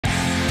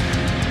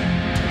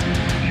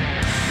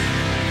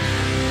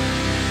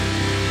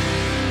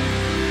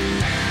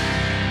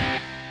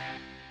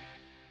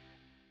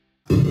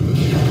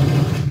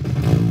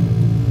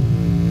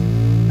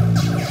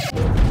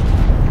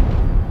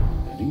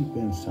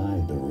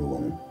inside the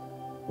ruin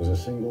was a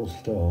single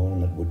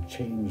stone that would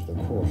change the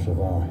course of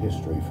our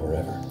history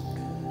forever.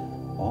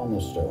 On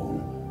the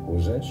stone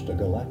was etched a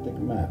galactic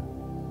map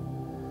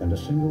and a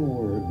single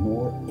word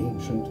more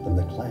ancient than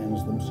the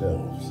clans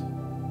themselves.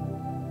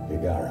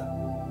 Hiigara,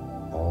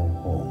 our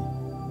home.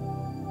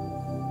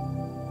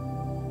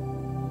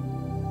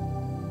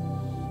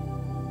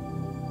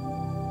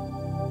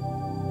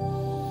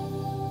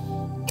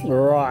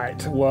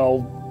 Right, well,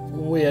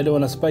 we are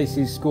doing a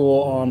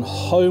SpacieScore on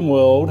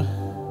Homeworld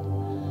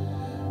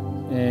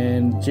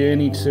and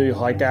Journey to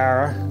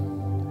Hiigara.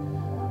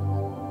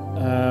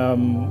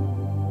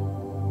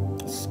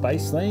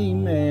 Space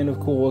theme and of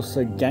course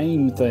a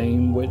game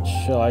theme which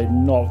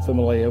I'm not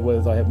familiar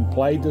with. I haven't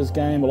played this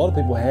game. A lot of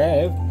people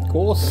have, of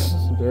course.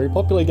 It's a very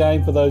popular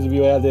game for those of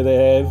you out there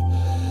that have.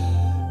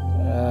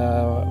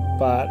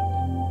 But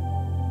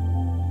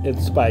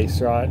it's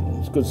space, right?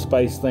 It's a good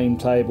space theme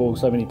table.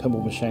 So many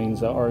pinball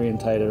machines are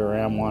orientated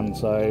around one.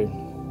 So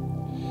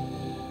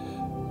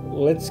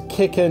let's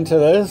kick into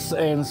this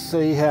and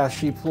see how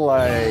she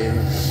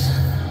plays.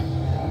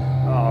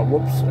 Oh,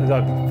 whoops,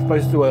 I'm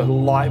supposed to do a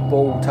light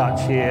ball touch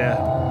here.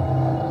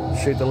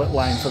 Shoot the lit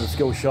lane for the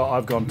skill shot.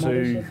 I've gone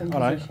to, oh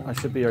no, I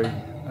should be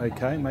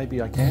okay.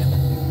 Maybe I can.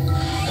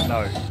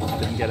 No,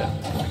 didn't get it.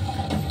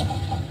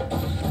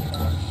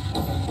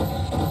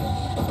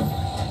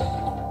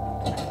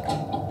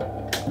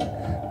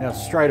 Now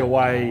straight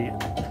away,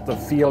 the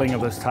feeling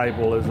of this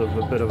table is of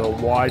a bit of a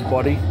wide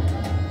body.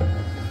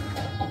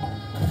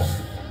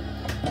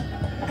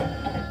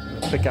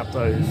 Pick up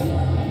those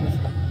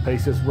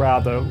pieces,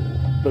 rather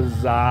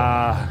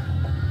bizarre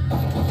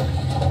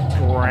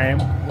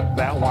ramp,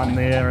 that one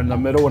there in the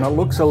middle, and it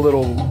looks a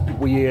little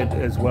weird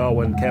as well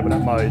in cabinet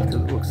mode because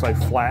it looks so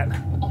flat.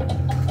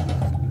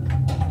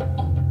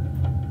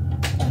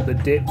 The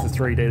depth of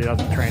 3D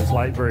doesn't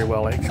translate very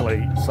well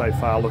actually so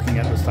far looking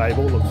at this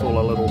table. It looks all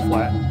a little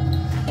flat.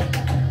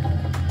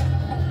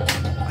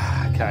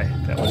 Okay,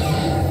 that was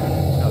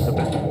a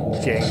bit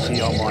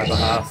janky on my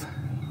behalf.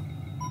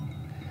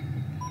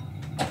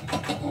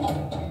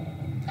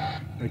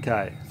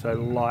 Okay, so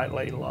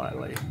lightly.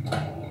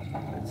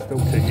 It's still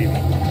too heavy.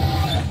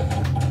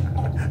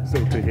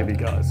 Still too heavy,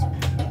 guys.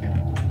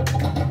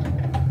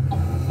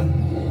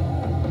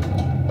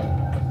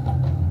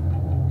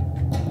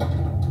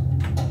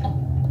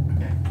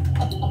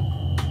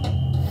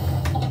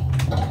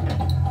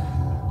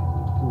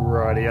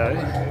 Rightio.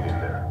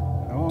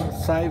 Oh,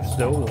 it's saved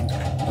still,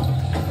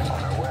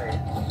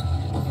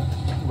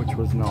 which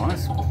was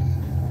nice.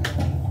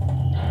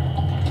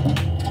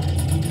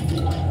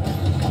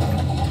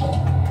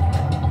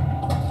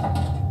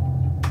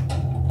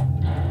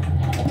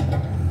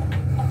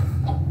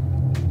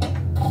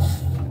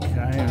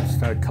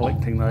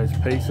 Collecting those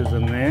pieces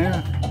in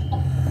there.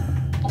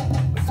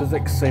 The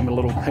physics seem a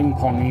little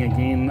ping-pongy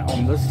again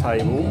on this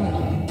table,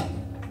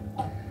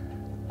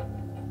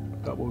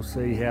 but we'll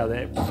see how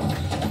that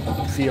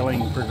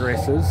feeling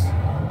progresses.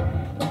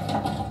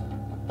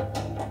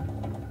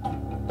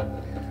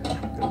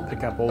 Gotta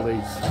pick up all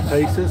these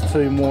pieces,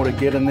 2 more to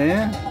get in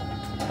there.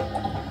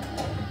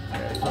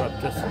 Okay, so I've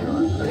just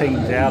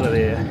pinged out of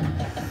there.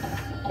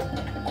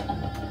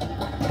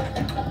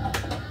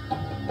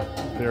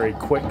 Very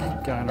quick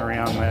going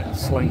around that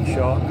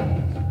slingshot.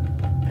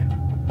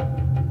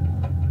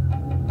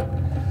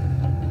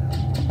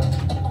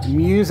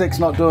 Music's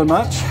not doing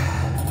much.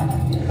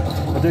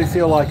 I do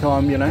feel like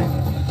I'm, you know,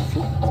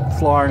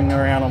 flying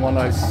around on one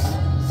of those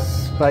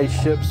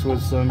spaceships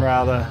with some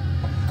rather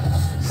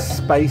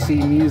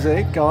spacey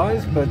music,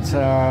 guys, but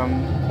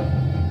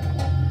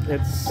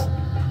it's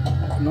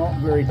not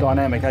very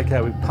dynamic.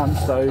 Okay, we've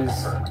punched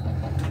those.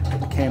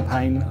 The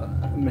campaign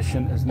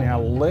mission is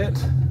now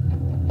lit.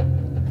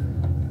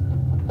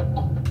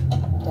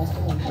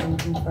 Destination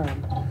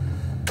confirmed.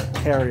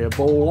 Carrier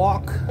ball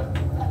lock.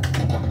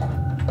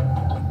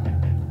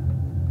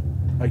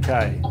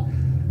 Okay.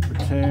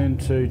 Return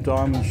to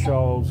Diamond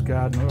Shoals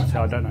Garden.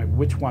 I don't know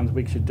which ones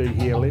we should do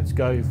here. Let's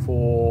go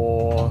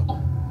for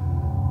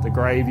the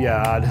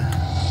graveyard.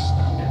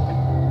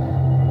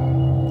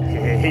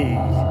 Hey.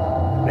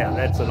 Now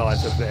that's a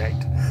nice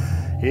effect.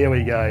 Here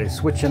we go.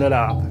 Switching it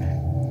up.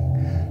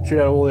 Shoot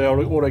out all the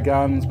auto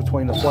guns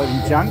between the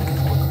floating junk.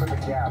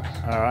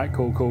 Alright,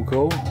 cool.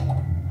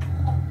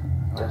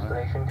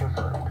 Destination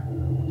confirmed.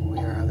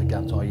 Where are the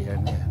guns? Oh, yeah,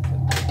 in there.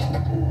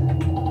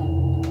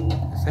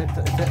 Is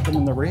that them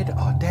in the red?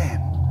 Oh, damn.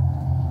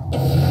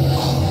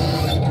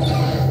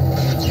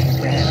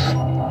 Damn.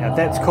 Now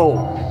that's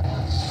cool.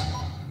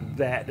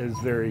 That is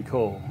very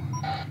cool.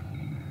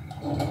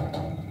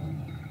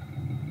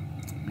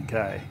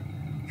 Okay.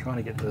 Trying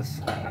to get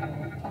this.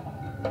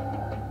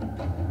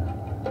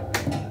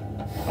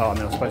 Oh,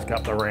 no, I'm supposed to go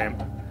up the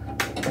ramp.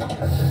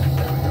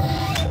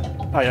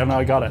 Oh, yeah, no,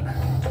 I got it.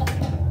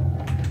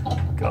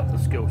 Got the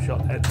skill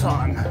shot that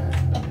time.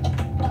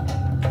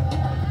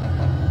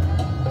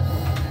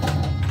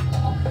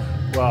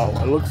 Well,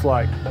 it looks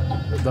like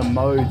the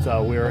modes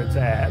are where it's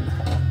at.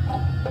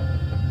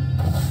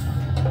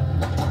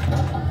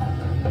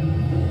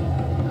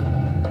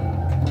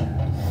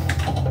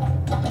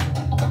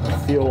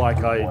 feel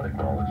like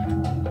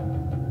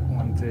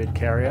one-third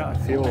carrier. I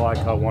feel like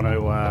I want to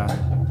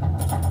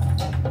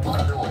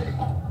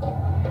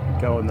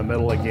go in the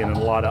middle again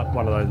and light up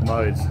one of those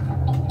modes.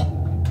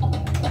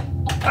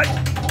 Hey!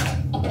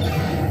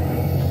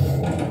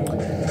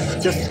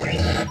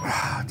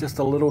 Just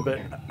a little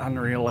bit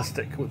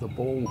unrealistic with the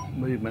ball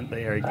movement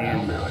there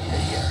again.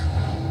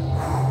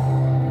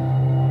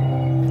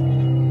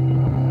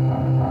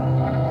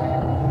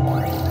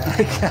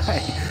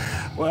 Okay,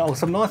 well,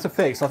 some nice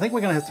effects. I think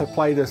we're going to have to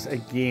play this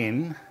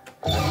again.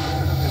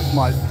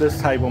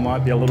 This table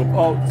might be a little,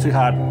 oh, too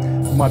hard.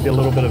 It might be a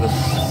little bit of a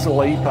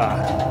sleeper.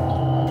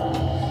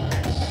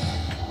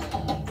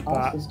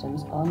 All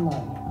systems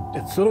online.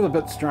 It's sort of a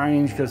bit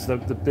strange because the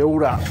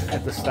build-up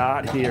at the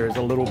start here is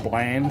a little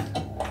bland.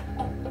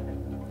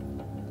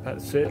 But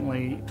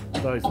certainly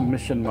those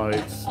mission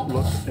modes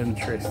look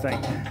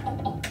interesting.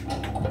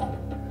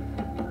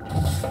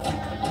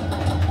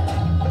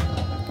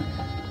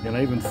 And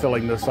even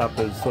filling this up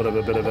is sort of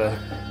a bit of a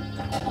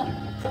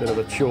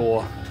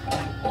chore.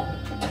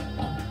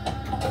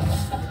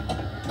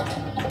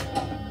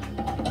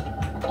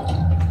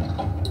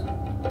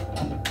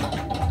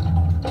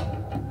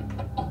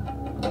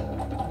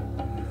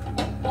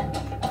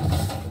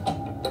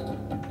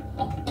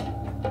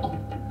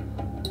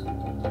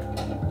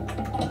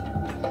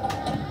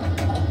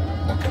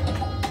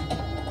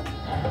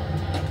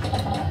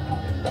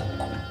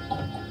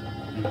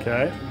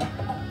 Okay.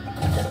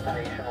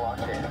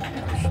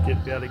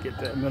 Should be able to get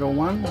that middle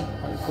one,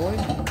 hopefully.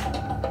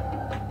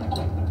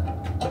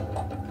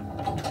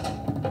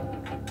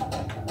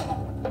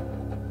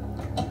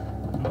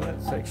 Oh,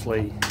 that's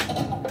actually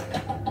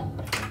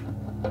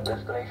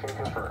destination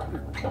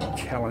confirmed. a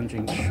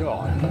challenging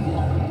shot.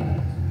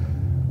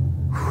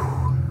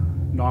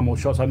 9 more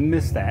shots. I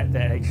missed that.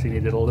 That actually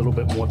needed a little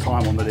bit more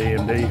time on the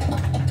DMD.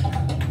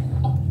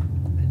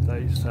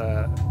 Those.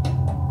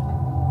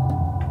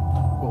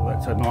 Well,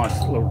 that's a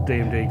nice little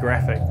DMD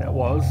graphic that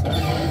was.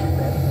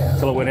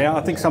 Until it went out.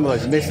 I think some of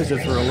those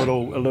messages were a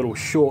little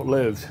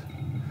short-lived.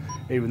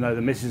 Even though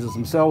the messages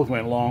themselves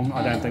went long,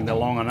 I don't think they're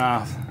long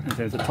enough in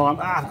terms of time.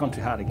 Ah, I've gone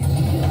too hard again.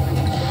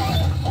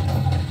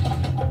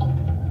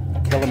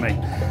 Killing me.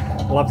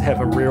 I'd love to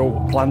have a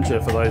real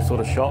plunger for those sort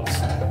of shots.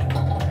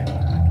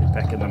 Get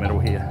back in the middle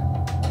here.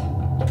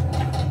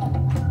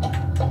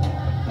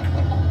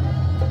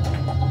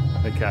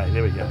 Okay,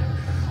 there we go.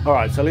 All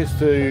right, so let's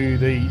do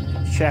the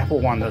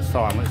chapel one this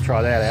time. Let's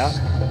try that out.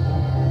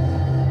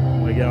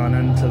 We're going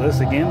into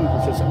this again,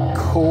 which is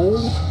cool.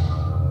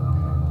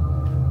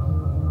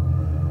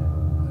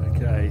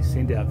 Okay,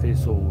 send out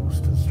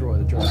vessels to destroy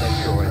the dry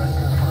asteroid.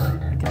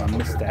 Okay, I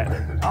missed that.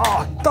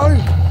 Oh,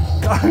 don't,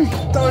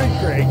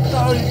 Greg,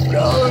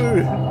 no.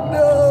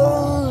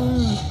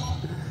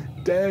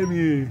 Damn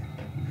you.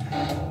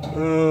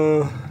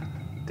 Oh,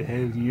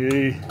 damn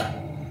you.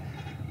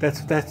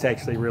 That's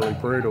actually really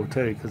brutal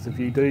too, because if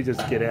you do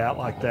just get out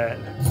like that,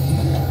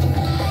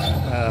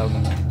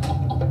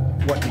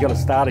 what, you got to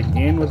start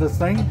again with this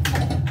thing?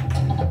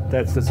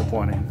 That's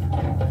disappointing.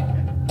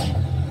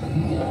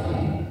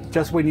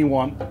 Just when you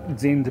want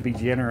Zen to be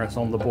generous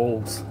on the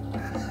balls,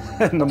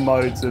 and the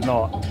modes are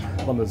not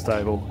on this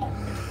table.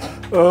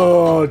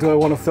 Oh, do I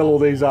want to fill all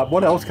these up?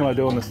 What else can I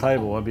do on this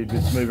table? I'd be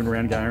just moving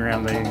around, going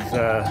around these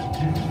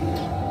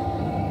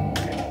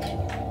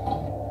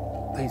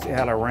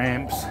outer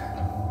ramps.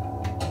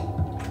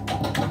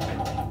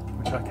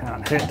 I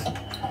can't hit.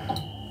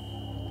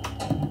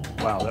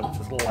 Wow, that was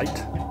just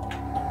light.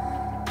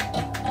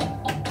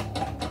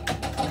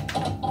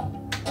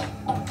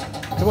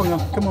 Come on, now,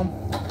 come on.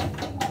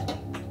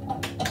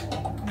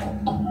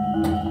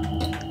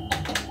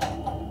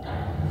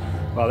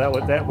 Wow,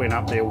 that went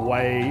up there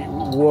way.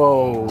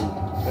 Whoa,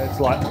 that's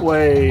like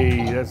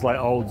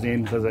old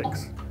Zen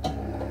physics.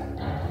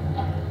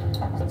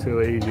 It's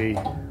too easy.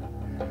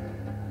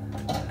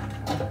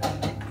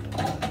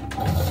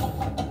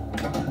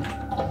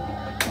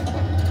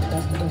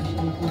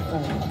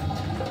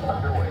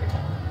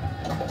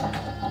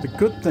 The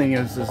good thing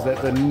is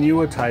that the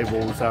newer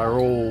tables are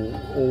all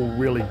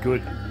really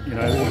good. You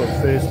know, all the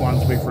first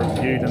ones we've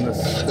reviewed in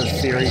this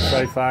series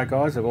so far,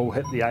 guys, have all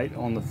hit the 8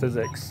 on the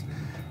physics.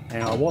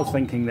 And I was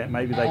thinking that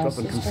maybe they got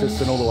them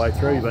consistent all the way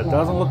through, but it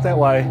doesn't look that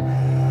way.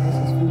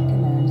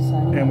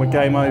 And we're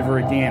game over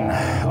again.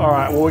 All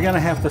right, well, we're going to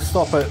have to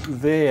stop it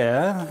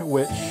there,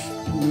 which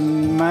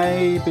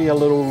may be a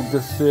little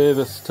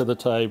disservice to the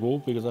table,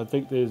 because I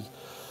think there's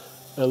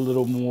a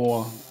little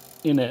more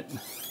in it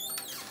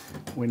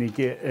when you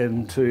get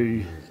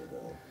into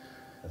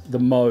the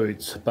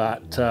modes,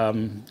 but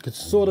could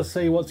sort of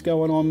see what's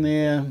going on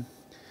there.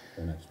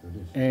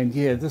 And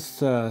yeah, this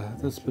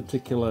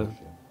particular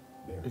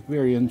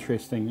very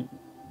interesting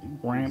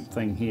ramp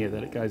thing here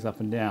that it goes up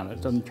and down.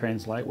 It doesn't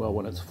translate well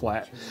when it's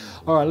flat.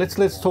 All right,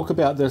 let's talk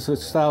about this.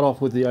 Let's start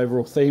off with the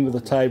overall theme of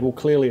the table.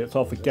 Clearly it's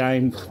off a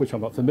game which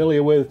I'm not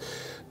familiar with,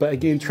 but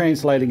again,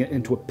 translating it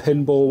into a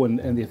pinball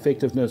and the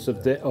effectiveness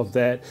of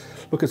that.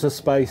 Look, it's a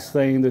space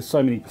theme. There's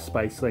so many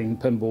space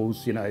themed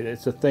pinballs, you know,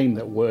 it's a theme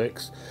that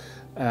works.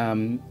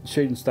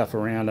 Shooting stuff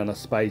around in a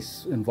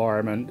space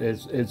environment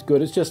is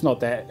good. It's just not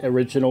that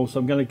original, so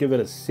I'm going to give it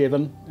a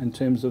 7 in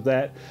terms of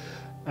that.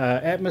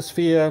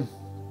 Atmosphere,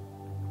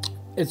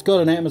 it's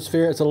got an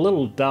atmosphere. It's a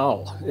little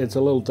dull.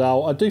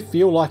 I do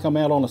feel like I'm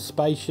out on a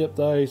spaceship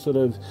though, sort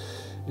of.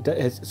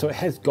 So it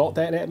has got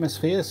that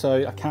atmosphere,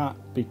 so I can't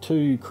be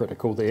too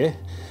critical there.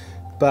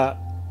 But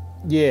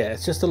yeah,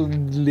 it's just a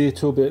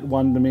little bit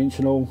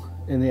one-dimensional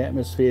in the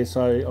atmosphere,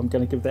 so I'm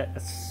going to give that a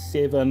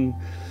 7.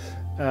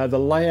 The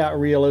layout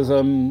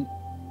realism,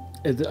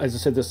 as I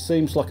said, this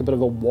seems like a bit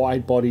of a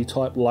wide body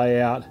type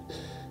layout.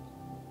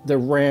 The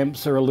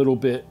ramps are a little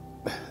bit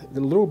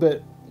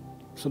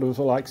sort of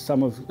like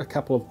a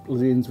couple of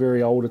Len's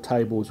very older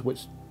tables,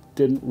 which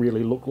didn't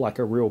really look like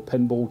a real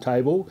pinball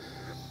table.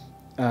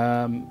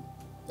 I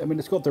mean,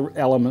 it's got the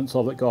elements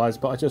of it, guys,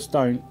 but I just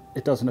don't,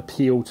 it doesn't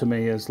appeal to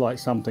me as like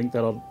something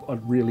that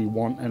I'd really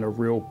want in a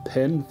real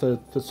pin for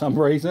some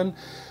reason.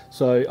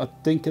 So I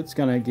think it's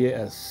going to get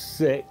a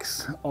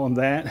 6 on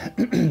that.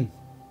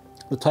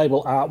 The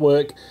table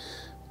artwork,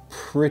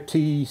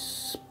 pretty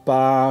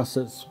sparse.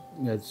 It's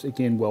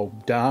again well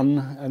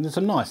done, and there's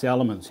some nice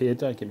elements here,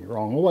 don't get me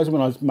wrong. Always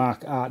when I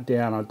mark art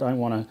down, I don't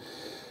want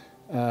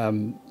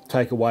to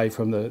take away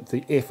from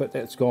the effort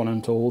that's gone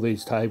into all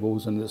these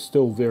tables, and it's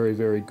still very,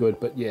 very good.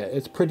 But yeah,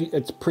 it's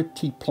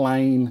pretty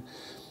plain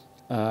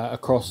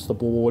across the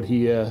board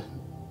here,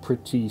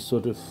 pretty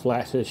sort of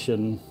flattish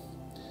and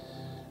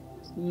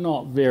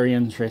not very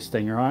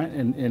interesting, right?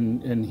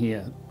 In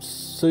here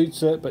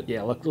suits it, but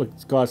yeah, look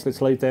guys,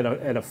 let's leave that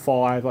at a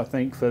 5, I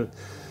think, for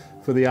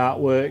the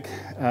artwork.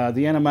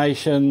 The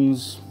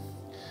animations,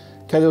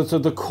 okay, there's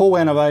the cool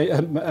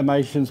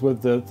animations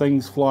with the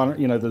things flying,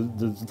 you know,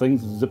 the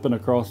things zipping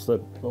across the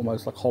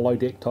almost like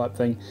holodeck type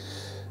thing,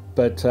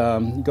 but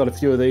you've got a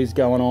few of these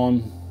going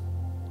on.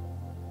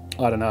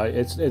 I don't know,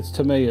 it's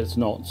to me it's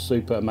not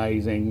super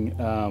amazing.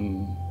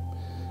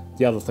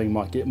 The other thing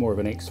might get more of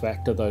an X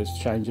factor, those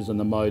changes in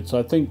the mode. So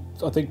I think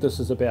this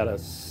is about a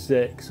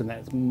 6, and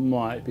that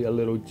might be a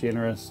little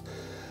generous.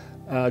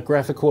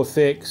 Graphical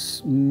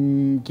effects,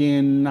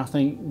 again,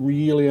 nothing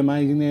really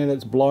amazing there.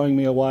 That's blowing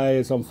me away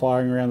as I'm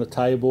firing around the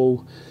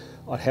table.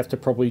 I'd have to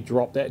probably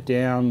drop that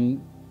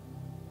down.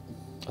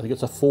 I think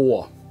it's a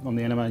 4 on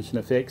the animation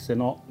effects. They're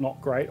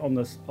not great on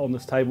this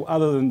table,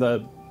 other than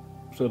the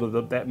sort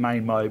of that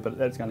main mode, but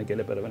that's going to get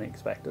a bit of an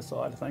X factor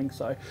side of things.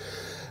 So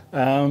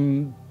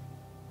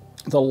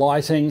the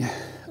lighting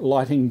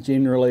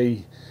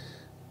generally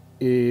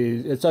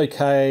it's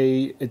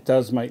okay. It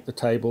does make the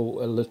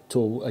table a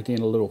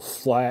little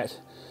flat,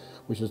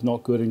 which is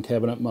not good in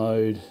cabinet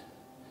mode.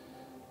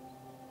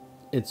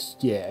 It's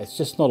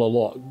just not a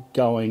lot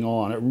going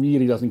on. It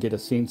really doesn't get a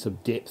sense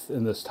of depth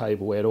in this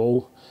table at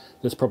all.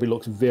 This probably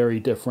looks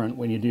very different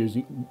when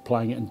you're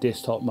playing it in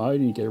desktop mode,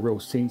 and you get a real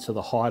sense of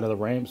the height of the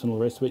ramps and all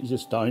the rest of it. You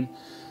just don't.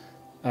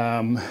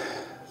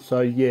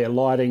 So yeah,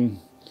 lighting,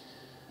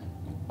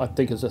 I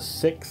think, is a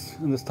 6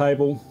 in this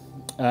table.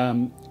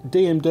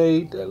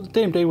 DMD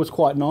was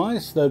quite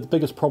nice. The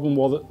biggest problem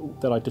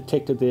that I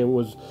detected there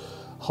was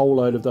a whole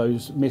load of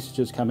those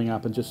messages coming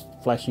up and just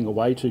flashing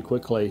away too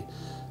quickly,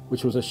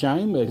 which was a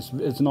shame.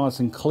 It's nice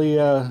and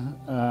clear.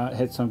 It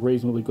had some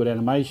reasonably good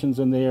animations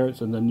in there. It's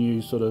in the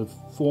new sort of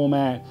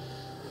format,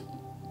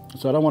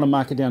 so I don't want to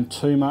mark it down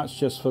too much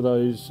just for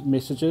those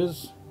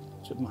messages.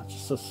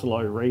 It's a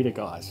slow reader,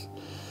 guys.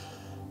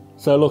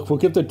 So look, we'll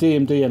give the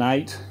DMD an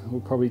 8. We're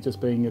probably just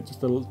being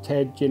just a little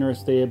tad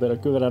generous there, but I'll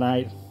give it an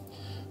 8.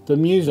 The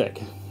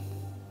music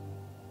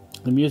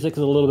is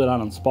a little bit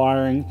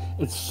uninspiring.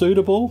 It's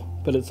suitable,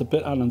 but it's a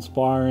bit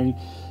uninspiring.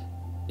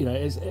 You know,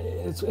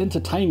 it's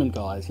entertainment,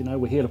 guys. You know,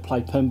 we're here to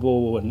play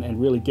pinball and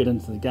really get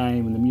into the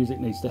game, and the music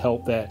needs to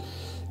help that.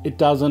 It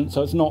doesn't,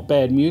 so it's not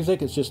bad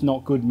music. It's just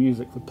not good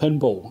music for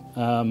pinball.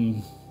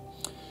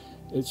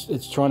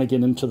 It's trying to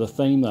get into the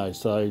theme though,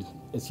 so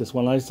it's just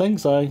one of those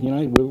things. So, you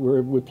know,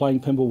 we're playing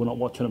pinball, we're not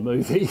watching a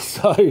movie.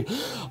 So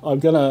I'm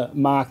gonna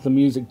mark the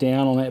music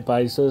down on that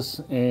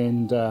basis,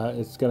 and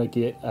it's gonna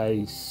get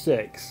a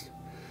 6.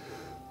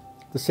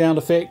 The sound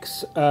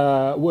effects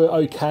were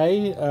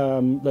okay.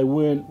 They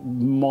weren't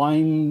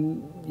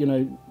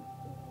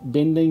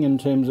mind-bending in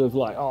terms of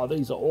like, oh,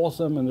 these are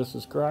awesome and this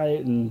is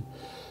great, and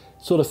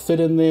sort of fit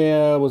in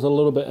there, was a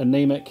little bit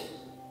anemic.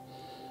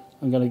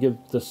 I'm going to give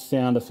the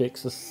sound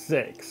effects a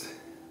 6.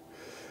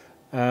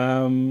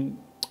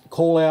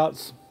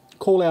 Call-outs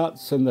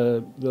and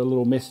the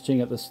little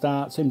messaging at the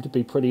start seemed to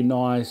be pretty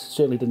nice.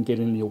 Certainly didn't get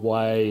in your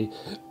way.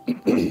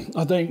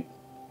 I think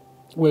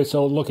we're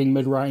sort of looking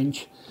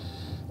mid-range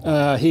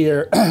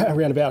here,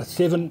 around about a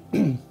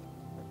 7.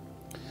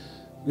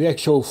 The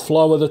actual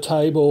flow of the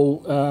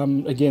table,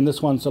 again,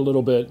 this one's a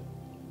little bit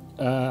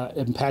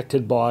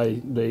impacted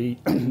by the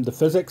the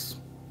physics.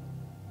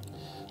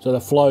 So the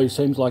flow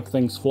seems like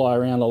things fly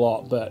around a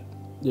lot, but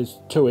it's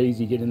too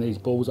easy getting these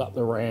balls up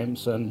the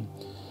ramps, and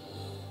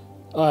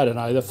I don't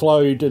know, the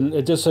flow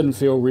just didn't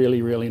feel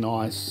really, really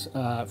nice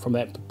from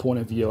that point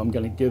of view. I'm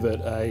going to give it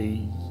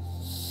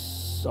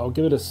I'll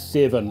give it a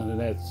 7, and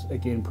that's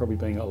again probably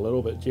being a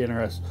little bit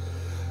generous.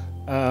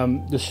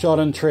 The shot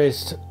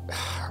interest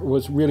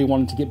was really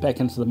wanting to get back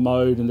into the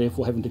mode and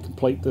therefore having to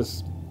complete the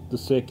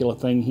circular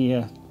thing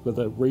here with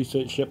a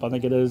research ship, I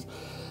think it is,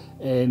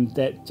 and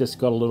that just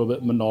got a little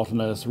bit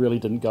monotonous. Really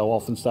didn't go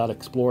off and start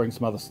exploring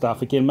some other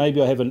stuff. Again,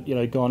 maybe I haven't, you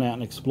know, gone out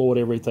and explored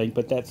everything,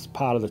 but that's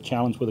part of the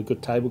challenge with a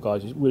good table,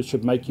 guys. It really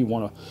should make you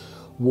want to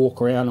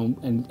walk around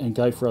and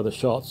go for other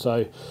shots.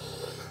 So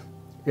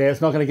yeah,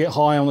 it's not going to get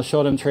high on the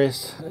shot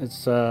interest.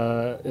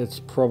 It's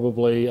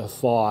probably a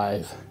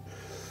 5.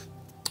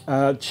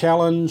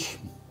 Challenge,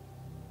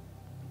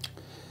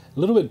 a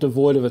little bit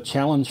devoid of a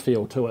challenge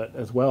feel to it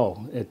as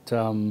well. It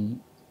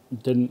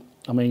didn't,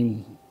 I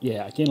mean,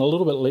 yeah, again, a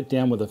little bit let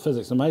down with the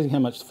physics. Amazing how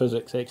much the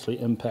physics actually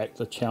impact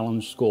the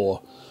challenge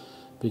score,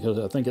 because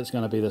I think it's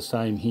going to be the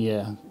same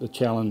here. The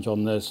challenge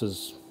on this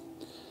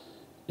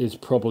is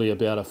probably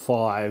about a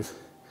 5.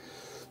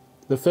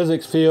 The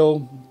physics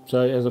feel,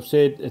 so as I've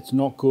said, it's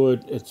not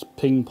good. It's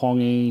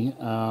ping-pongy.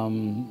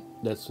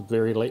 That's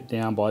very let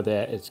down by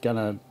that. It's going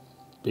to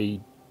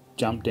be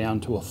jumped down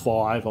to a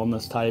 5 on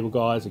this table,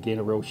 guys. Again,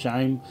 a real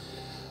shame.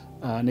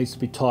 It needs to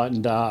be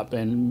tightened up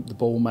and the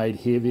ball made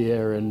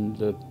heavier, and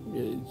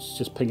it's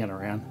just pinging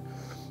around.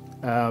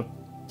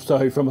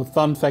 So from a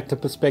fun factor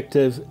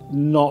perspective,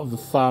 not the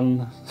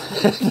fun.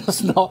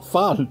 It's not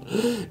fun.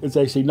 It's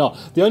actually not.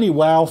 The only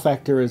wow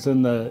factor is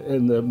in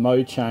the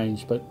mode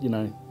change, but you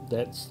know,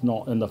 that's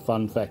not in the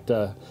fun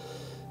factor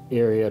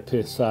area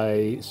per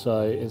se,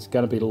 so it's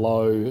going to be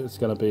low. It's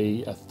going to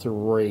be a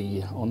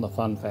 3 on the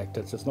fun factor.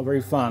 It's just not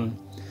very fun,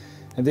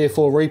 and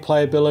therefore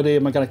replayability.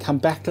 Am I going to come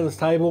back to this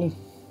table?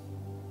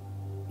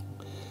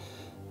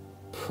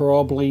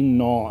 Probably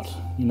not.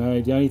 You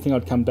know, the only thing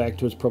I'd come back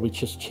to is probably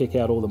just check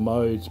out all the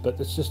modes, but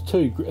it's just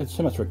it's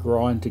so much of a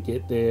grind to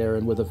get there,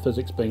 and with the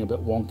physics being a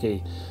bit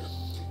wonky.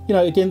 You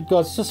know, again,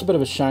 guys, it's just a bit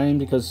of a shame,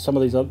 because some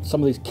of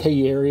these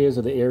key areas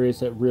are the areas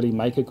that really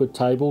make a good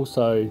table.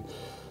 So,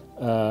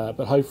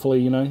 but hopefully,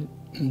 you know,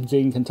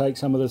 Zen can take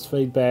some of this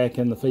feedback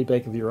and the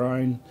feedback of your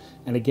own.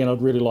 And again,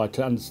 I'd really like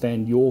to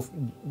understand your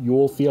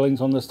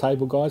feelings on this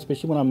table, guys,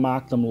 especially when I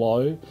mark them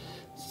low.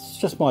 It's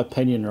just my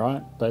opinion,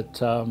 right?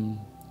 But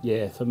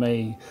yeah, for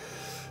me,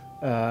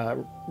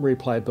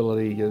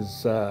 replayability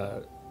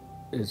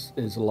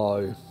is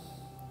low.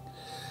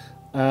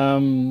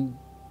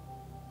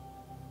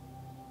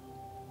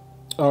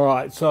 All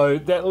right, so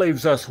that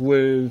leaves us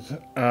with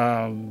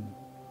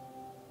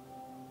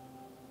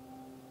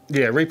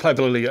yeah,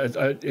 replayability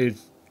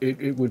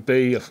it would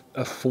be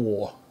a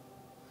 4.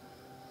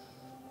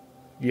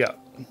 Yeah,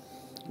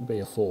 it'd be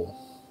a 4.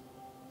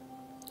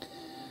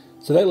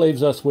 So that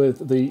leaves us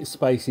with the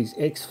Spacies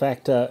X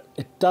Factor.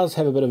 It does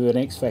have a bit of an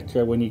X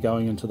Factor when you're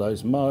going into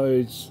those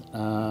modes.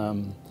 I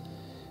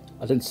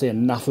didn't see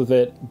enough of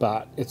it,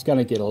 but it's going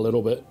to get a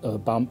little bit of a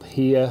bump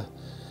here.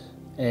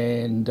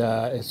 And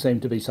it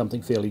seemed to be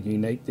something fairly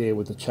unique there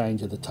with the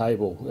change of the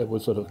table. It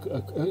was sort of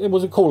it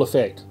was a cool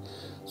effect.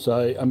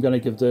 So I'm going to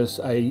give this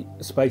a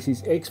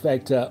Spacies X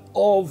Factor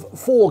of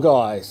 4,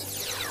 guys.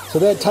 So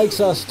that takes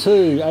us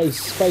to a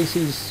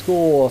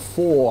SpacieScore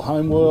 4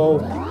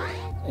 Homeworld,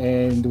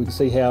 and we can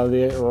see how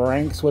that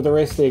ranks with the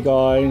rest there,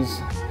 guys.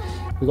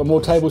 We've got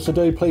more tables to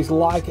do. Please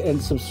like and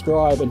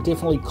subscribe, and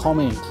definitely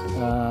comment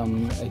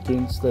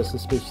against this,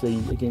 especially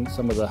against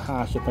some of the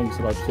harsher things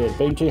that I've said.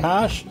 Been too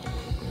harsh?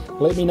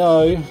 Let me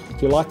know.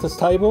 Do you like this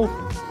table?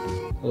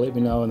 Let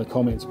me know in the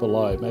comments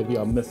below. Maybe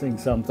I'm missing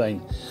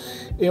something.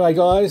 Anyway,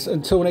 guys,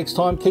 until next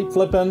time, keep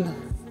flipping.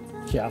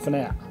 Ciao for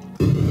now.